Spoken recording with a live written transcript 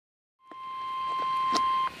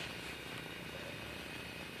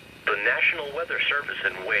National Weather Service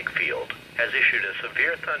in Wakefield has issued a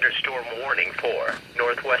severe thunderstorm warning for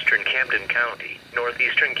northwestern Camden County,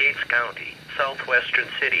 northeastern Gates County, southwestern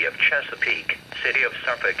city of Chesapeake, city of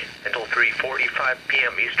Suffolk, until 3:45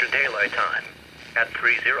 p.m. Eastern Daylight Time. At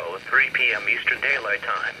 3:03 p.m. Eastern Daylight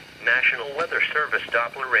Time, National Weather Service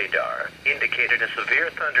Doppler radar indicated a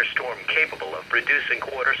severe thunderstorm capable of producing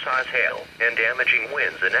quarter-size hail and damaging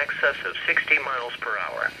winds in excess of 60 miles per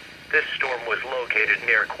hour. This storm was located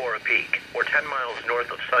near Cora Peak, or 10 miles north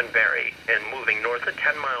of Sunbury, and moving north at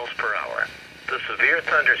 10 miles per hour. The severe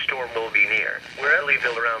thunderstorm will be near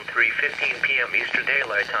Wherleyville around 3:15 p.m. Eastern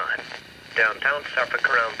Daylight Time. Downtown Suffolk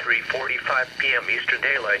around 3:45 p.m. Eastern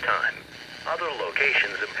Daylight Time. Other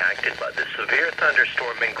locations impacted by the severe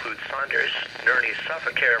thunderstorm include Saunders, Nerney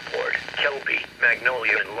Suffolk Airport, Kelby,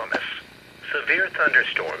 Magnolia, and Lummis. Severe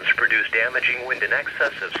thunderstorms produce damaging wind in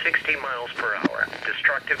excess of 60 miles per hour,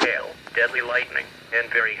 destructive hail, deadly lightning,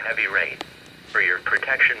 and very heavy rain. For your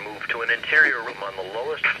protection, move to an interior room on the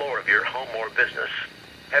lowest floor of your home or business.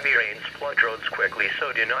 Heavy rains flood roads quickly,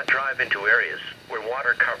 so do not drive into areas where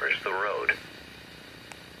water covers the road.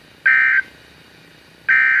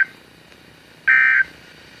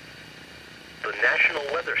 The National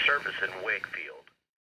Weather Service in Wakefield